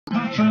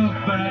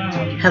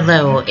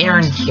Hello,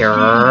 Aaron here.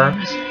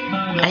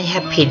 I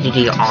have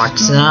PDD,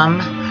 autism,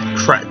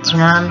 Tourette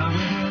syndrome,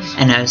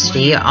 and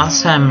OCD.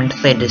 Also, I'm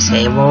mentally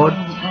disabled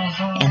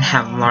and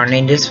have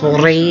learning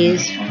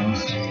disabilities.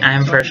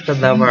 I'm first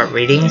grade level at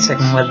reading,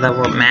 second grade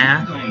level at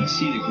math,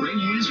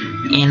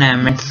 and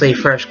I'm mentally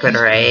first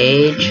grader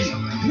age.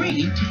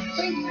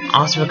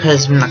 Also,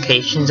 because of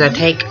medications I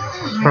take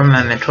for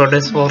my mental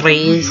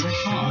disabilities,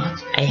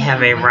 I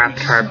have a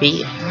rapid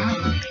heartbeat.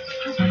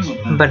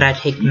 But I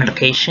take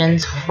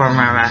medications for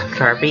my rapid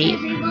heartbeat.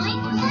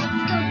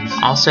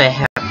 Also, I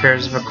have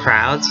fears of a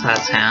crowd, so that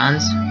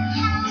sounds.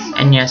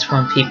 And yes,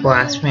 when people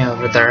ask me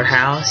over their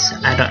house,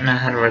 I don't know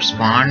how to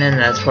respond, and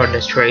that's for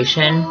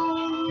distraction.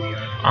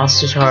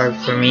 Also, it's hard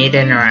for me to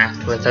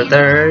interact with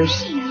others.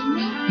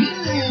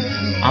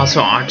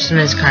 Also, autism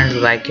is kind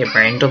of like a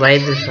brain delay,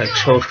 that's like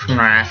social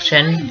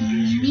interaction.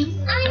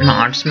 And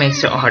autism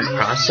makes it hard to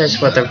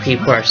process what other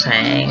people are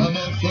saying.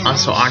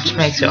 Also, autism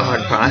makes it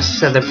hard to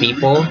process other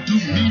people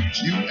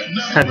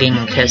hugging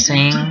and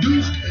kissing.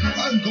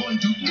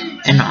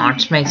 And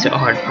autism makes it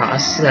hard to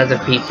process other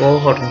people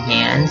holding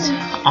hands.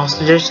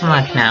 Also, just to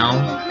let you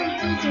know,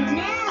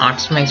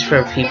 autism makes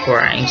for people who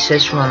are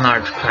anxious from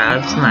large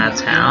crowds and loud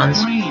sounds.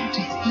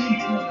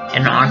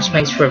 And autism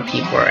makes for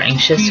people who are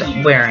anxious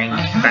wearing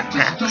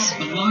backpacks.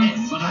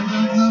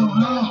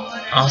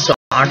 Also,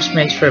 autism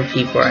makes for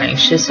people who are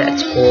anxious at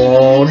school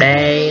all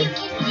day.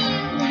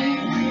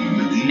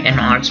 And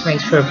autism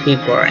makes for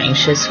people who are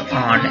anxious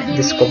on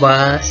the school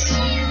bus.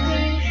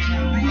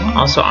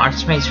 Also,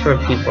 autism makes for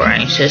people who are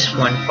anxious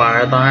when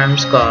fire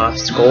alarms go off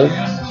school.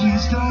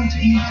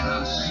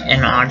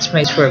 And autism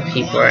makes for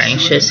people who are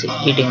anxious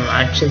eating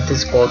lunch at the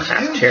school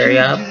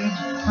cafeteria.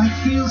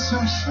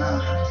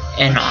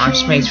 And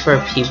autism makes for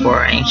people who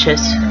are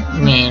anxious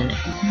when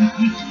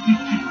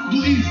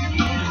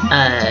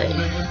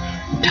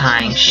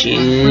tying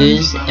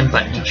shoes and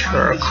buttoning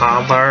shirt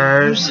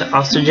collars.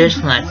 Also, just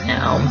to let you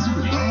know,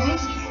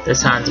 the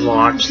signs of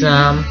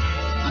autism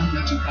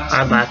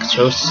are lack of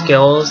social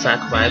skills,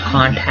 lack of eye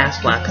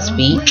contact, lack of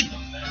speech,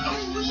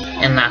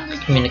 and lack of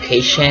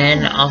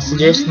communication. Also,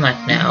 just to let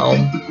you know,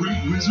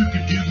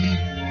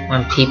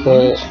 when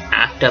people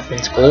act up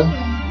in school,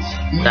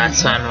 that's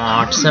a sign of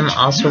autism.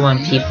 Also,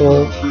 when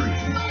people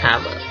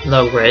have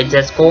low grades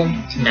at school,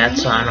 that's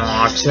a sign of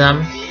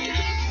autism.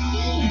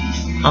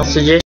 Also,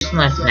 just to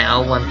let you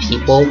know, when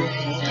people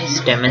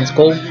stim in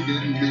school,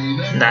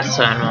 that's a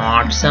sign of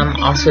autism.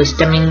 Also,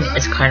 stimming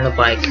is kind of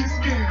like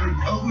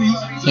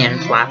hand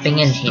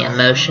flapping and hand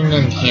motion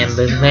and hand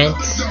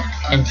movements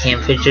and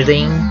hand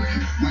fidgeting.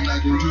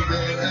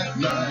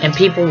 And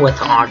people with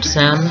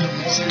autism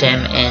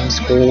stim in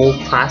school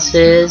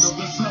classes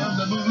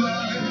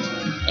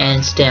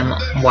and stim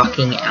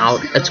walking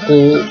out at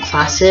school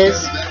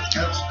classes.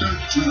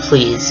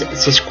 Please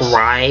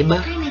subscribe,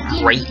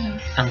 rate,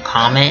 and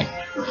comment.